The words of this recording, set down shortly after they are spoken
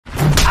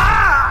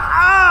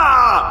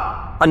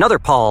Another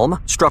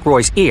palm struck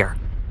Roy's ear,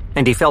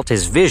 and he felt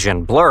his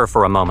vision blur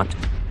for a moment.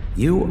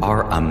 You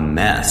are a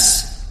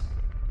mess.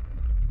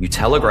 You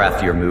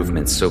telegraph your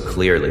movements so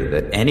clearly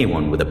that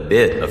anyone with a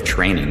bit of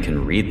training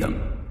can read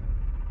them.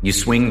 You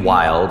swing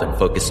wild and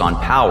focus on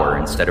power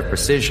instead of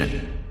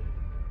precision.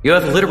 You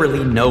have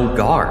literally no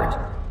guard,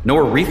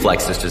 nor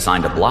reflexes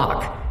designed to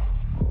block.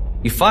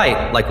 You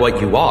fight like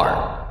what you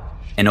are,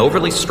 an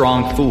overly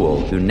strong fool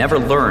who never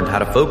learned how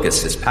to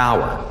focus his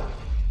power.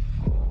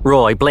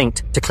 Roy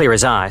blinked to clear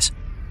his eyes.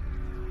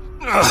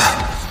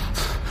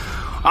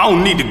 I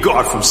don't need to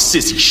guard from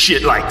sissy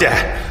shit like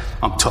that.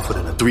 I'm tougher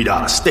than a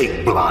 $3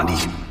 steak,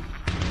 Blondie.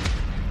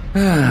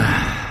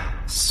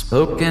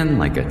 Spoken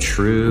like a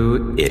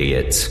true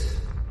idiot.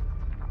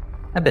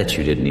 I bet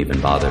you didn't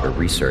even bother to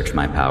research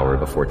my power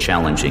before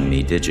challenging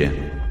me, did you?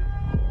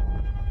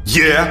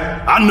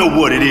 Yeah, I know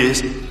what it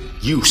is.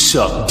 You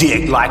suck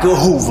dick like a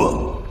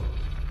Hoover.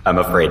 I'm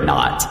afraid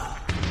not.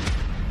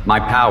 My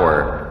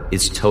power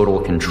is total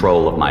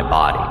control of my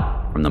body,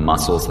 from the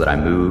muscles that I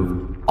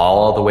move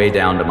all the way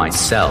down to my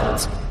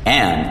cells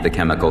and the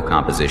chemical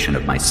composition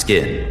of my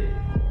skin.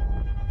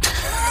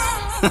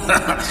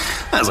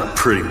 That's a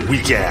pretty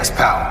weak-ass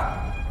power.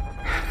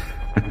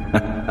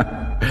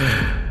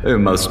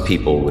 Most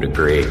people would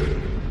agree.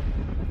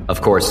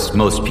 Of course,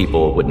 most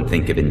people wouldn't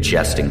think of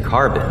ingesting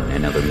carbon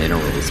and other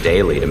minerals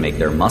daily to make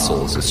their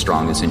muscles as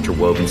strong as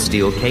interwoven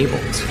steel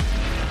cables,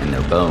 and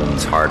their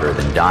bones harder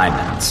than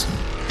diamonds.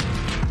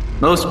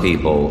 Most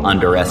people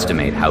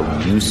underestimate how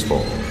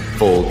useful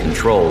full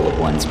control of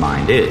one's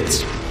mind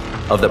is,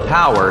 of the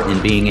power in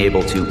being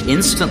able to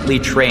instantly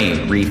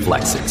train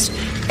reflexes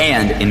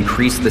and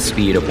increase the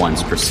speed of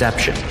one's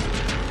perception.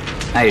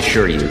 I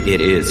assure you,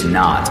 it is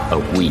not a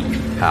weak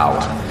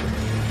power.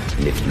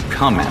 And if you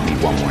come at me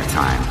one more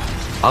time,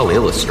 I'll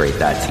illustrate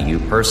that to you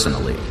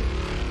personally.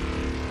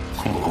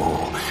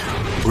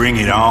 Oh, bring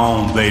it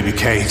on, baby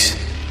cakes.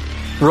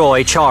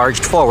 Roy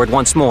charged forward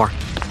once more.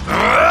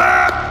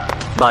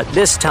 But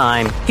this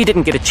time, he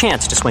didn't get a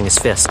chance to swing his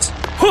fists.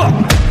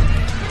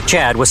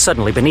 Chad was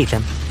suddenly beneath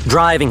him,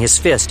 driving his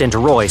fist into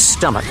Roy's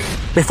stomach.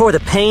 Before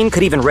the pain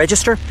could even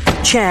register,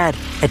 Chad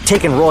had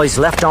taken Roy's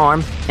left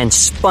arm and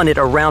spun it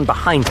around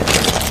behind him,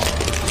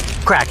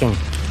 cracking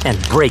and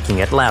breaking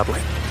it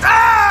loudly.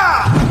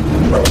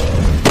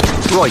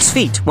 Roy's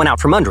feet went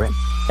out from under him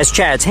as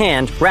Chad's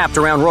hand wrapped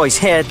around Roy's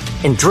head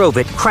and drove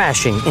it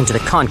crashing into the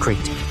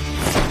concrete.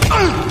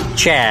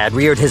 Chad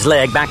reared his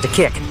leg back to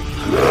kick,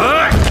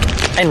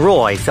 and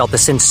Roy felt the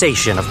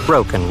sensation of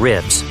broken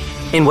ribs.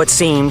 In what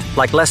seemed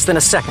like less than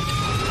a second,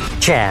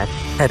 Chad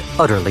had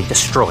utterly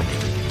destroyed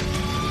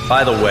it.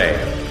 By the way,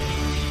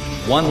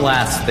 one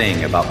last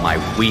thing about my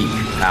weak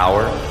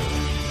power.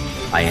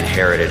 I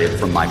inherited it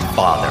from my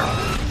father.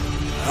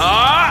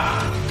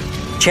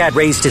 Chad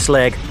raised his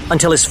leg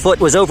until his foot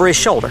was over his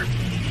shoulder,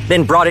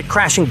 then brought it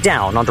crashing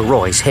down onto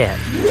Roy's head.